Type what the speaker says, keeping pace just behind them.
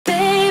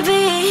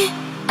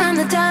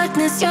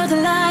darkness, you're the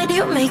light.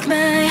 You make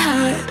my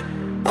heart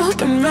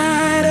open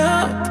right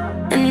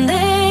up. And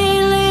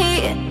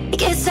lately, it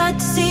gets hard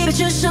to see, but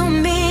you show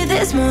me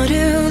there's more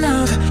to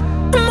love,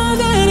 more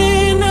than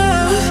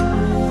enough.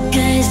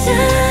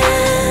 'Cause